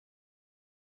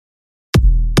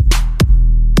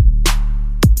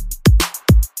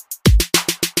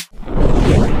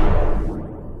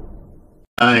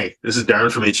Hi, this is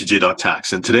Darren from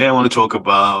HEJ.tax, and today I want to talk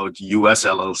about US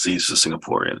LLCs for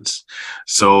Singaporeans.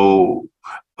 So,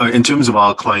 in terms of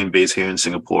our client base here in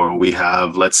Singapore, we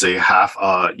have, let's say, half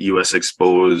are US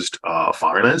exposed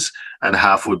foreigners, and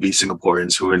half would be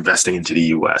Singaporeans who are investing into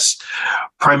the US.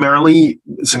 Primarily,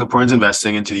 Singaporeans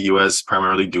investing into the US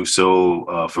primarily do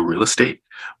so for real estate,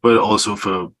 but also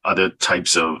for other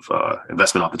types of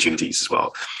investment opportunities as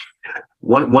well.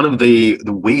 One of the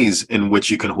ways in which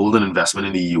you can hold an investment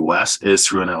in the US is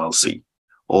through an LLC.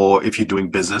 Or if you're doing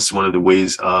business, one of the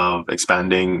ways of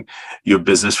expanding your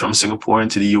business from Singapore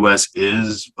into the US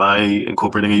is by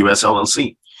incorporating a US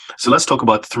LLC. So let's talk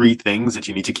about three things that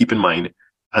you need to keep in mind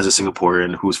as a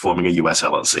Singaporean who's forming a US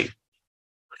LLC.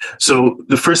 So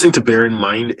the first thing to bear in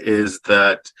mind is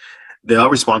that there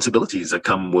are responsibilities that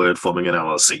come with forming an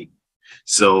LLC.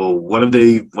 So one of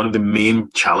the main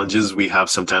challenges we have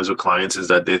sometimes with clients is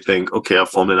that they think, okay, I've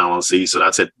formed an LLC, so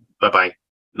that's it. Bye bye.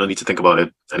 No need to think about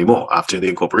it anymore after the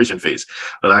incorporation phase.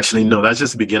 But actually, no, that's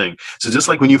just the beginning. So just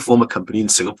like when you form a company in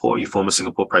Singapore, you form a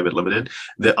Singapore Private Limited,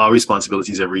 there are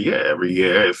responsibilities every year. Every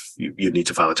year, if you need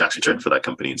to file a tax return for that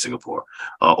company in Singapore,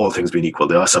 all things being equal,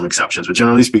 there are some exceptions. But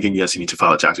generally speaking, yes, you need to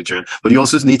file a tax return, but you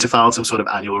also need to file some sort of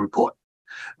annual report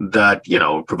that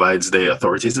provides the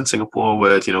authorities in Singapore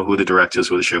with who are the directors,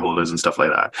 who are the shareholders, and stuff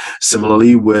like that.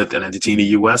 Similarly, with an entity in the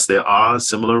US, there are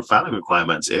similar filing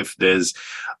requirements. If there's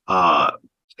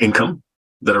income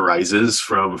that arises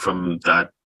from that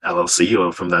LLC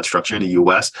or from that structure in the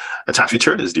US, a tax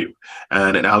return is due,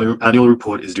 and an annual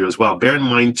report is due as well. Bear in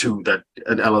mind too that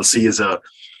an LLC is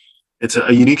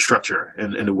a unique structure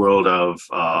in the world of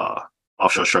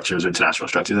offshore structures or international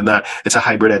structures, in that it's a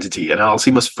hybrid entity. An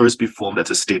LLC must first be formed at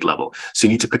a state level. So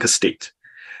you need to pick a state.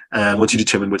 And once you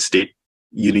determine what state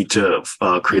you need to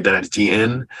create that entity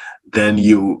in, then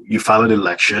you file an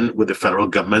election with the federal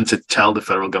government to tell the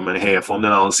federal government, hey, I formed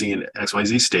an LLC in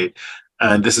XYZ state,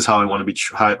 and this is how I want to be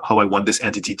how I want this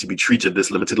entity to be treated,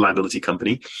 this limited liability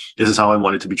company. This is how I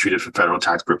want it to be treated for federal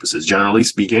tax purposes. Generally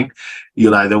speaking,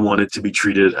 you'll either want it to be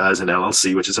treated as an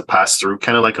LLC, which is a pass-through,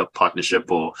 kind of like a partnership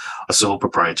or a sole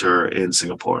proprietor in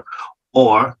Singapore,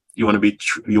 or you want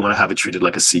to have it treated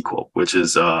like a C corp, which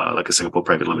is like a Singapore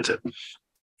Private Limited.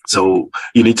 So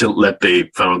you need to let the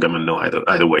federal government know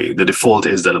either way. The default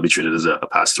is that it'll be treated as a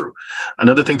pass-through.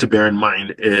 Another thing to bear in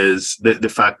mind is the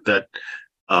fact that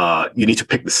you need to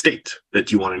pick the state that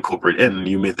you want to incorporate in.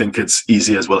 You may think it's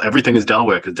easy as well. Everything is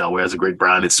Delaware because Delaware has a great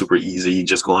brand. It's super easy. You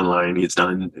just go online. It's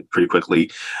done pretty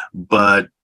quickly. But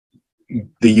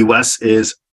the US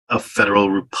is a federal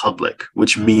republic,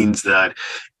 which means that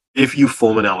if you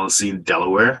form an LLC in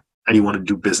Delaware and you want to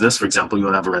do business, for example, you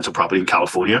want to have a rental property in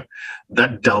California,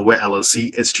 that Delaware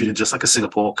LLC is treated just like a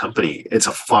Singapore company. It's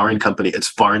a foreign company. It's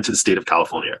foreign to the state of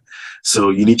California. So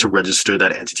you need to register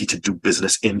that entity to do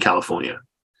business in California.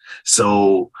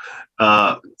 So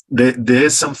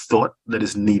there's some thought that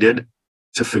is needed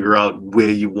to figure out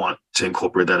where you want to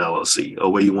incorporate that LLC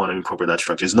or where you want to incorporate that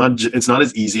structure. It's not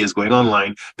as easy as going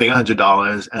online, paying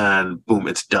 $100, and boom,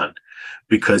 it's done.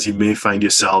 Because you may find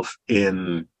yourself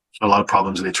in a lot of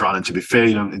problems later on. And to be fair,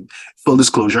 full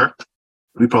disclosure,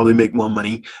 we probably make more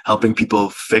money helping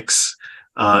people fix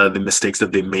the mistakes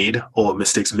that they made, or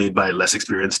mistakes made by less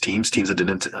experienced teams that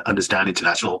didn't understand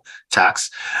international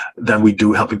tax, than we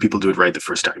do helping people do it right the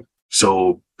first time.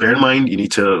 So bear in mind, you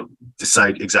need to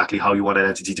decide exactly how you want an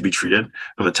entity to be treated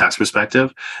from a tax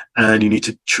perspective, and you need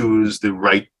to choose the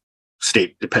right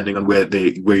state depending on where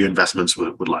your investments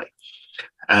would lie.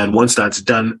 And once that's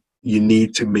done, you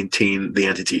need to maintain the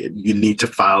entity. You need to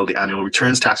file the annual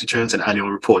returns, tax returns, and annual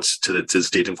reports to the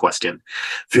state in question.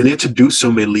 Failure to do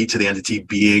so may lead to the entity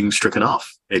being stricken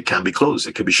off. It can be closed.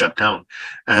 It could be shut down.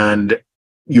 And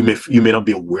you may not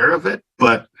be aware of it,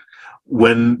 but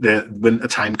when a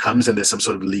time comes and there's some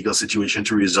sort of legal situation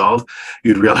to resolve,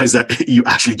 you'd realize that you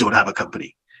actually don't have a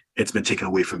company. It's been taken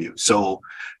away from you. So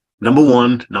number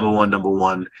one,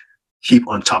 keep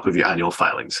on top of your annual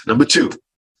filings. Number two,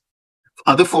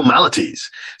 other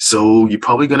formalities. So you're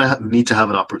probably going to need to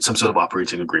have some sort of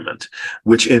operating agreement,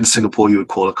 which in Singapore you would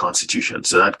call a constitution.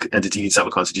 So that entity needs to have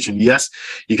a constitution. Yes,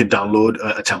 you can download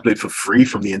a template for free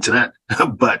from the internet,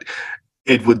 but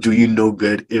it would do you no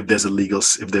good if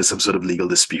there's some sort of legal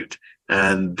dispute,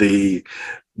 and the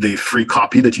free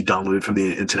copy that you downloaded from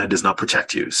the internet does not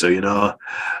protect you. So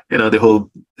the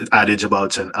whole adage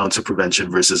about an ounce of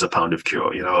prevention versus a pound of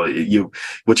cure.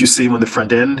 What you save on the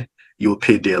front end, you'll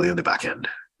pay daily on the back end,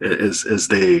 is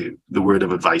the word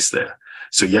of advice there.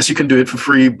 So yes, you can do it for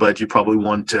free, but you probably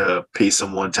want to pay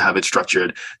someone to have it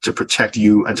structured to protect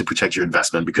you and to protect your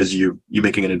investment, because you're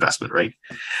making an investment, right?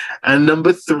 And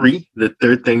number three, the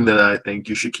third thing that I think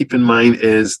you should keep in mind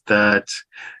is that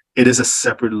it is a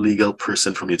separate legal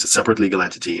person from you. It's a separate legal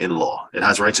entity in law. It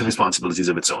has rights and responsibilities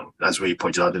of its own. That's what you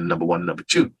pointed out in number one and number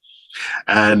two.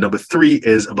 And number three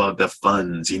is about the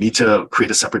funds. You need to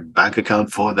create a separate bank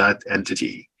account for that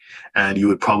entity. And you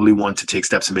would probably want to take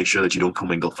steps to make sure that you don't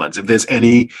commingle funds. If there's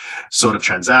any sort of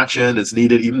transaction that's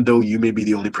needed, even though you may be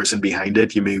the only person behind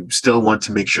it, you may still want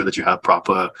to make sure that you have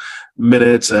proper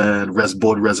minutes and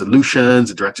board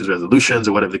resolutions, directors' resolutions,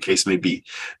 or whatever the case may be.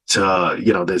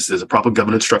 There's a proper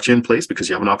governance structure in place because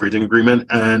you have an operating agreement,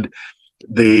 and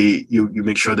you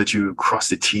make sure that you cross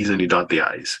the T's and you dot the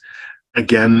I's.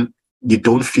 Again, you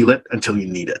don't feel it until you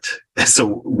need it.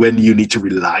 So when you need to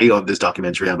rely on this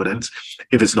documentary evidence,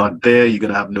 if it's not there, you're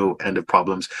going to have no end of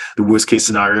problems. The worst case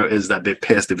scenario is that they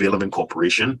pass the veil of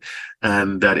incorporation,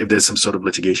 and that if there's some sort of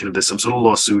litigation, if there's some sort of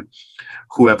lawsuit,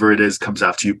 whoever it is comes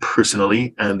after you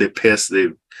personally, and they pass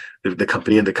the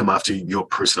company and they come after your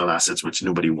personal assets, which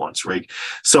nobody wants, right?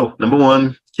 So number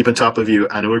one, keep on top of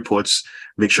your annual reports.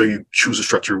 Make sure you choose a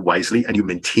structure wisely and you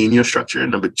maintain your structure.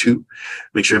 Number two,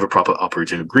 make sure you have a proper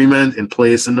operating agreement in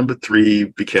place. And number three,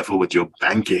 be careful with your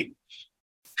banking.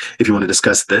 If you want to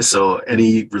discuss this or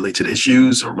any related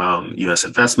issues around U.S.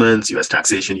 investments, U.S.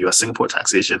 taxation, U.S. Singapore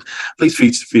taxation, please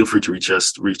feel free to reach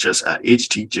us at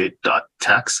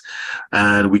htj.tax,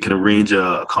 and we can arrange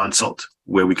a consult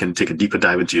where we can take a deeper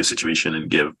dive into your situation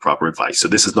and give proper advice. So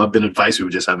this has not been advice. We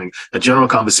were just having a general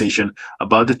conversation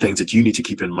about the things that you need to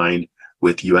keep in mind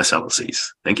with U.S. LLCs.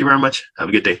 Thank you very much. Have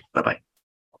a good day. Bye-bye.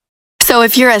 So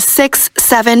if you're a 6,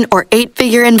 7, or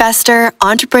 8-figure investor,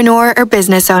 entrepreneur, or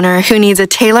business owner who needs a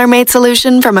tailor-made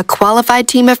solution from a qualified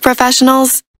team of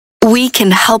professionals, we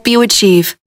can help you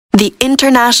achieve the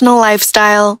international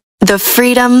lifestyle, the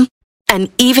freedom, and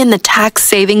even the tax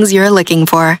savings you're looking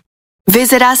for.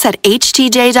 Visit us at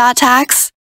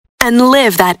htj.tax and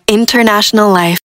live that international life.